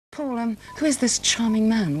Paul, who is this charming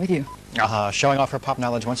man with you? Showing off her pop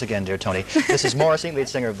knowledge once again, dear Tony. This is Morrissey, lead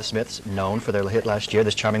singer of the Smiths, known for their hit last year,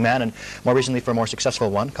 This Charming Man, and more recently for a more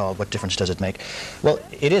successful one called What Difference Does It Make? Well,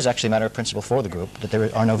 it is actually a matter of principle for the group that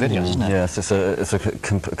there are no videos, isn't it? Yes, it's a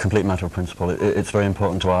complete matter of principle. It's very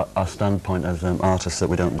important to our standpoint as artists that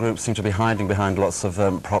we don't. Groups seem to be hiding behind lots of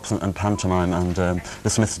props and pantomime, and the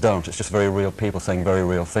Smiths don't. It's just very real people saying very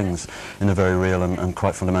real things in a very real and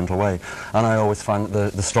quite fundamental way. And I always find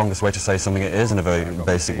that the strongest way to say something is in a very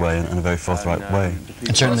basic way and a very forthright way.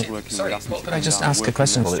 And certainly... Sorry, could I just ask a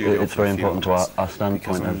question? Well, it's very important to our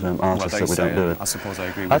standpoint as artists that we don't do it.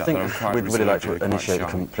 I think we'd really like to initiate a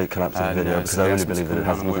complete collapse of the video, because I really believe that it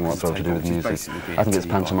has nothing whatsoever to do with music. I think it's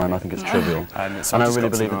pantomime, I think it's trivial. And I really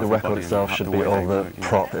believe that the record itself should be all the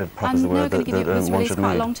prop is the word that one should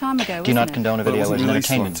need. Do you not condone a video as an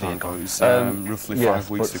entertainment vehicle? Yes,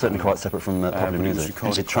 but certainly quite separate from popular music.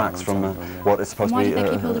 It detracts from what is supposed to be...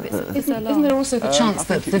 Isn't there also the chance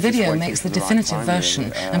that the video makes the definitive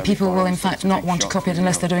version and people will in fact not want to copy it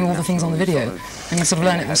unless they're doing all the things on the video and sort of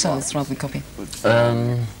learn it themselves rather than copy?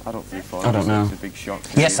 I don't know.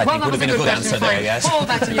 Yes, I think would have been a good answer there, yes. Paul,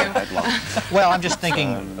 back to you. Well, I'm just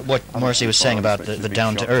thinking what Morrissey was saying about the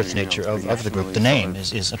down-to-earth nature of the group. The name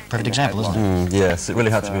is a perfect example, isn't it? Yes, it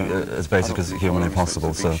really had to be as basic as humanly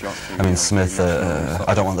possible. So, I mean, Smith,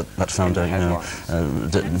 I don't want that to sound,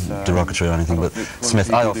 derogatory or anything, but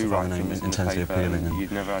Smith, I also find the name intensely appealing.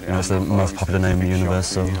 And, it's the most popular name in the universe,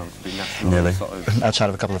 so nearly. Outside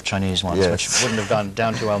of a couple of Chinese ones, yes, which wouldn't have gone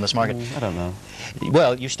down too well in this market. I don't know.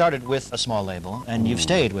 Well, you started with a small label, and you've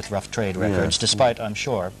stayed with Rough Trade Records, despite, I'm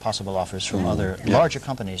sure, possible offers from other larger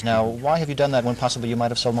companies. Now, why have you done that when possibly you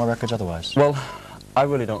might have sold more records otherwise? Well, I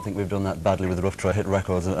really don't think we've done that badly with Rough Trade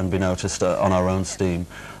Records and be noticed on our own steam,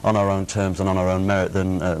 on our own terms and on our own merit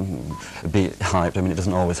than be hyped. I mean, it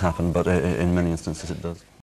doesn't always happen, but in many instances it does.